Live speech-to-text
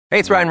Hey,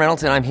 it's Ryan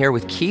Reynolds, and I'm here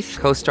with Keith,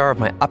 co-star of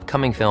my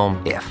upcoming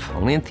film, If,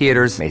 only in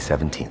theaters May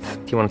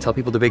 17th. Do you want to tell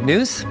people the big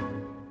news?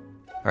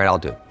 All right, I'll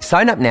do it.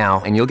 Sign up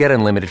now and you'll get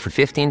unlimited for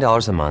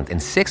 $15 a month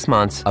and 6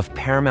 months of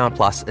Paramount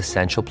Plus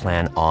Essential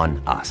Plan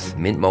on us.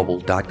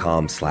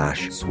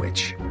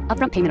 MintMobile.com/switch.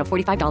 Upfront payment of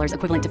 $45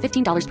 equivalent to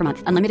 $15 per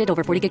month. Unlimited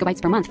over 40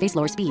 gigabytes per month. Face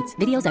lower speeds.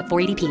 Videos at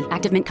 480p.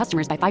 Active Mint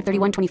customers by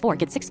 531.24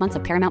 get 6 months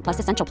of Paramount Plus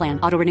Essential Plan.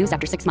 Auto renews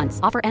after 6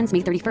 months. Offer ends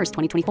May 31st,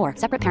 2024.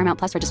 Separate Paramount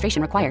Plus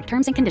registration required.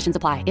 Terms and conditions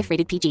apply if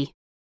rated PG.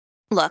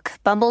 Look,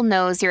 Bumble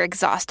knows you're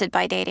exhausted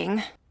by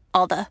dating.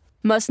 All the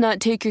must not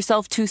take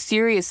yourself too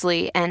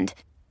seriously and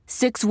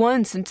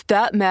 6'1" since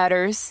that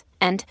matters.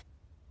 And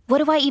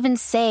what do I even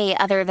say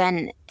other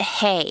than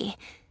hey?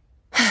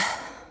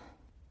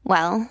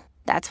 Well,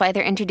 that's why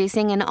they're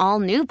introducing an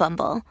all-new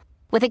Bumble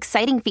with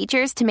exciting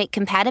features to make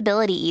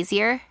compatibility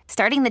easier,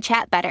 starting the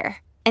chat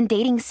better, and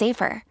dating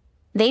safer.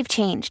 They've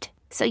changed,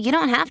 so you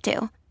don't have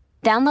to.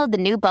 Download the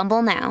new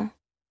Bumble now.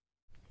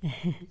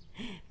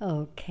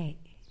 Okay.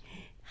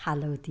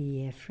 Hello,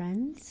 dear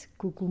friends.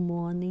 Good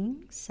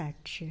morning.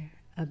 Such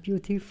a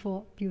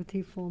beautiful,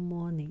 beautiful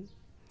morning.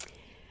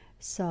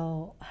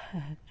 So,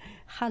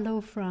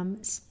 hello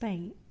from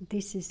Spain.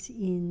 This is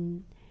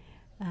in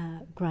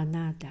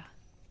Granada,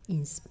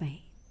 in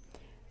Spain.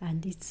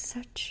 And it's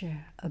such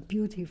a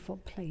beautiful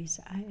place.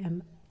 I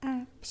am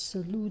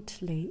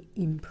absolutely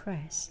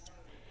impressed.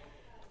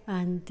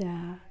 And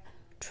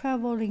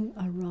traveling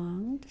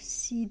around,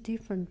 see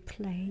different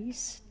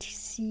places,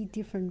 see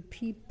different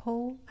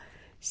people,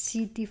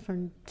 see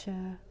different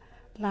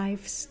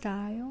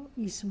lifestyle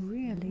is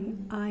really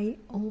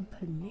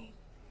eye-opening.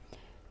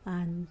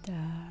 And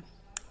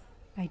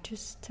I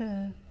just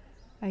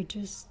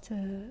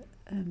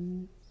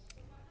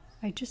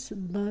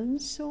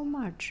learned so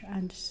much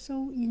and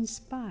so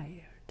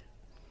inspired.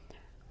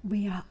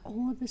 We are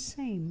all the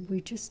same.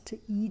 We just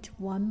eat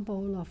one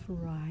bowl of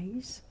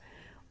rice,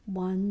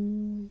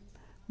 one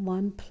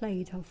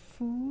plate of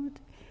food.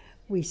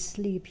 We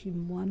sleep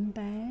in one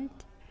bed.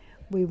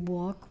 We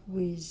walk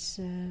with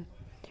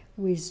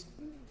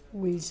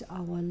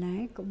our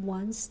leg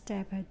one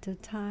step at a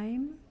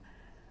time.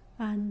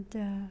 And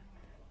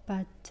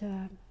but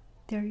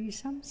there is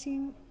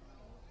something,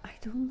 I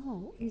don't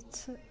know.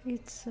 It's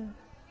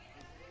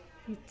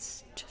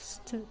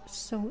just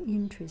so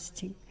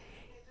interesting.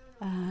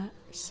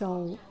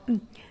 So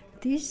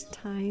this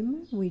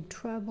time we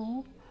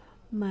travel.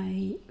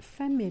 My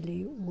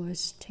family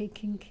was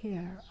taking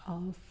care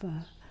of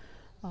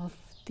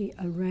the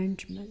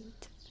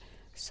arrangement.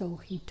 So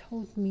he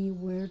told me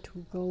where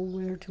to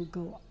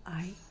go.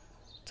 I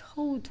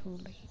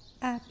totally,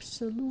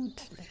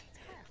 absolutely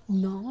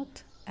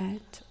not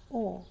at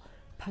all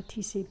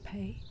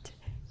participate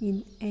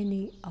in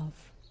any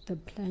of the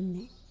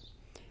planning.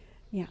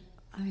 Yeah,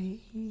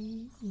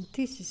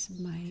 this is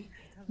my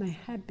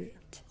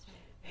habit.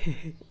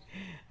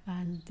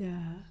 And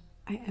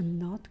I am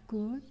not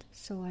good,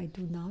 so I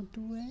do not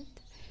do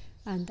it.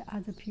 And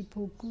other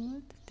people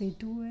good, they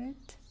do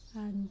it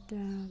and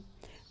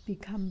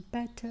become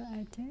better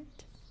at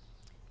it.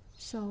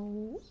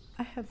 So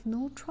I have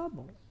no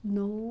trouble,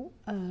 no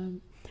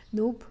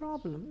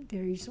problem.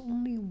 There is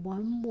only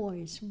one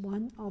voice,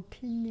 one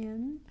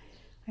opinion.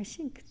 I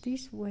think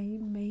this way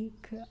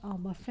make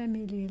our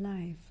family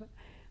life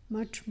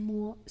much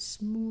more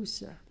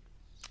smoother.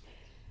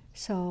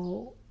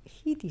 So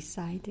he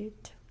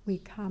decided we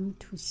come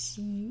to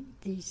see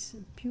these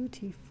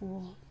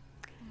beautiful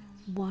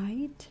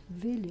white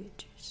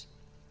villages.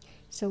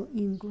 So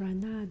in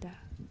Granada,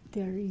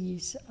 there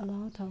is a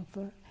lot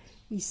of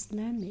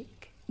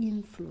Islamic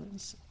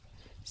influence.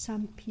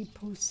 Some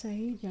people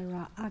say there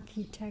are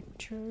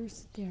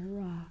architectures,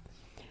 there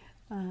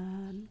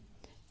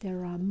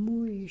are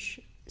Moorish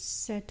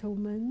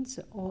settlements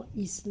or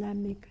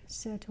Islamic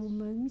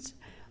settlements,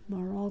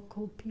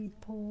 Morocco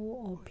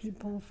people or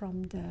people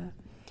from the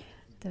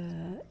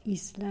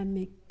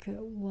Islamic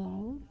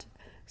world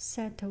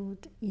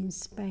settled in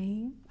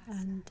Spain,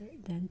 and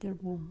then there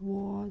were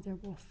war, there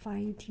were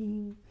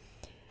fighting,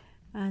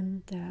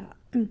 and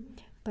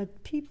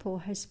but people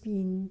has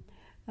been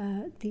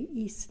the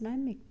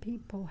Islamic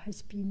people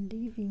has been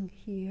living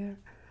here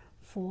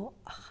for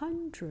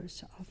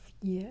hundreds of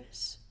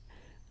years,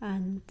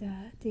 and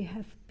they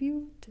have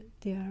built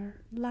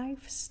their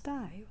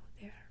lifestyle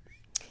there.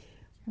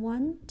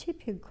 One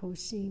typical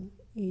thing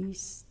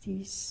is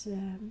this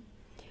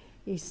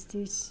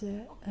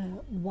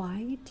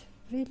white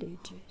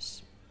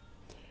villages,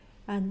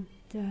 and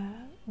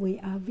we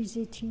are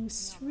visiting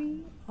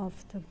 3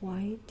 of the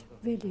white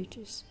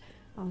villages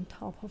on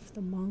top of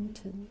the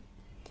mountain.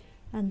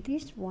 And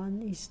this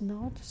one is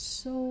not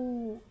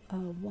so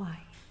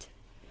white.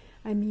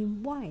 I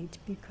mean white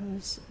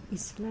because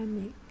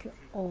Islamic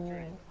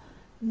or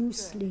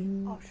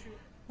Muslim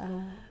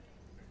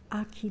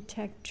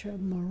architecture,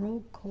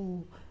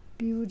 Morocco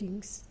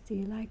buildings,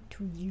 they like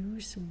to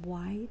use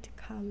white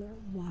color,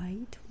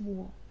 white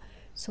wall.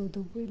 So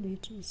the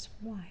village is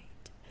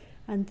white.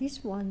 And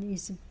this one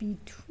is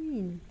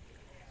between,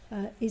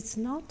 it's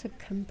not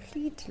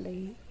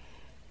completely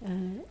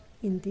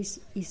in this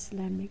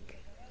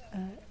Islamic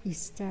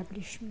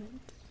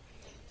establishment.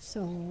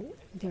 So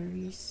there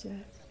is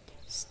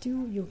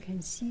still, you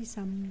can see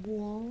some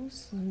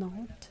walls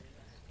not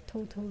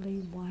totally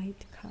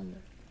white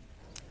color,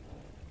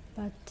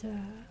 but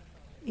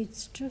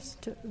it's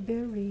just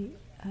very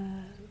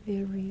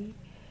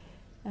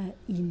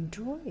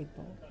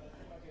enjoyable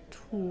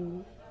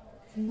to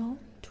not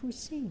to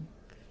think,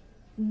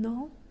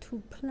 not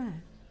to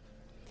plan.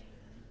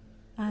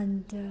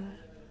 And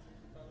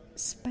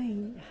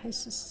Spain has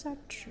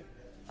such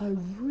a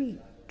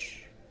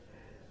rich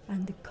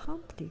and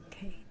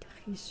complicated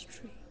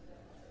history.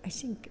 I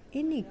think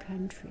any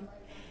country,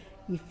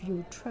 if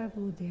you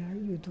travel there,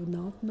 you do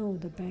not know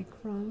the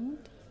background,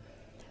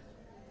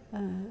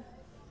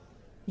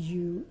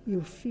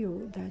 you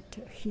feel that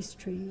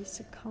history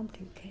is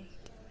complicated.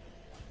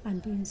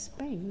 And in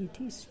Spain,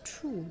 it is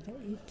true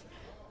that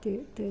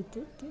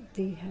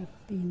they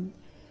have been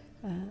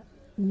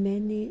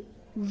many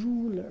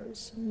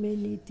rulers,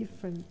 many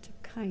different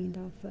kind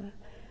of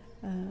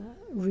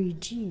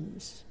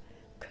regimes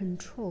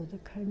control the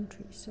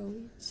country. So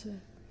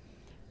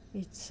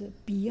it's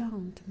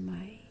beyond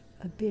my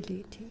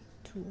ability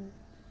to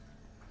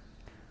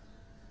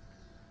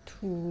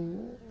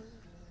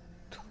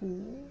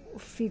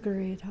figure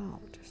it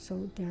out.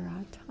 So there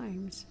are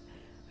times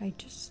I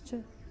just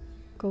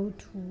go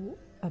to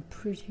a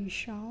pretty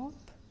shop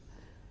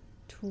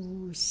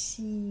to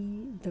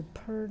see the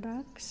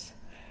products,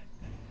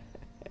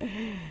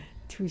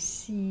 to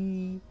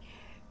see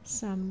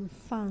some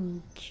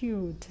fun,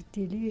 cute,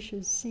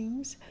 delicious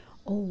things.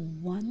 Oh,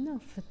 one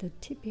of the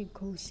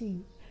typical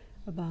things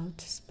about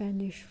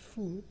Spanish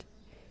food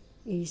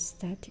is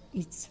that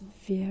it's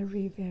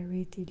very,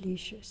 very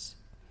delicious.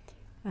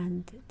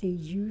 And they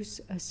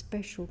use a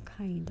special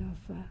kind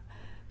of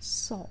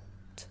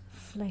salt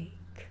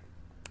flake.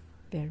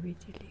 Very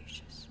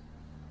delicious.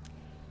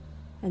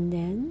 And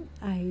then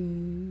I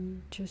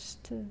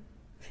just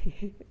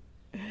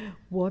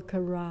walk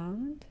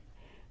around,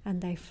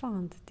 and I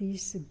found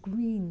these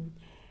green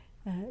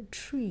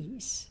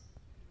trees.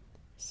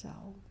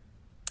 So,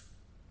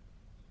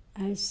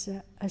 as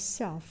a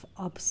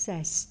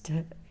self-obsessed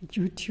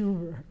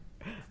YouTuber,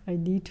 I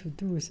need to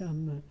do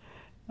some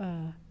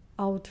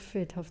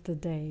outfit of the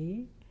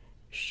day,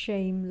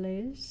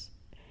 shameless,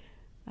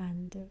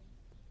 and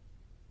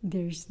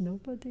there is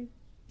nobody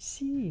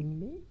seeing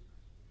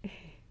me.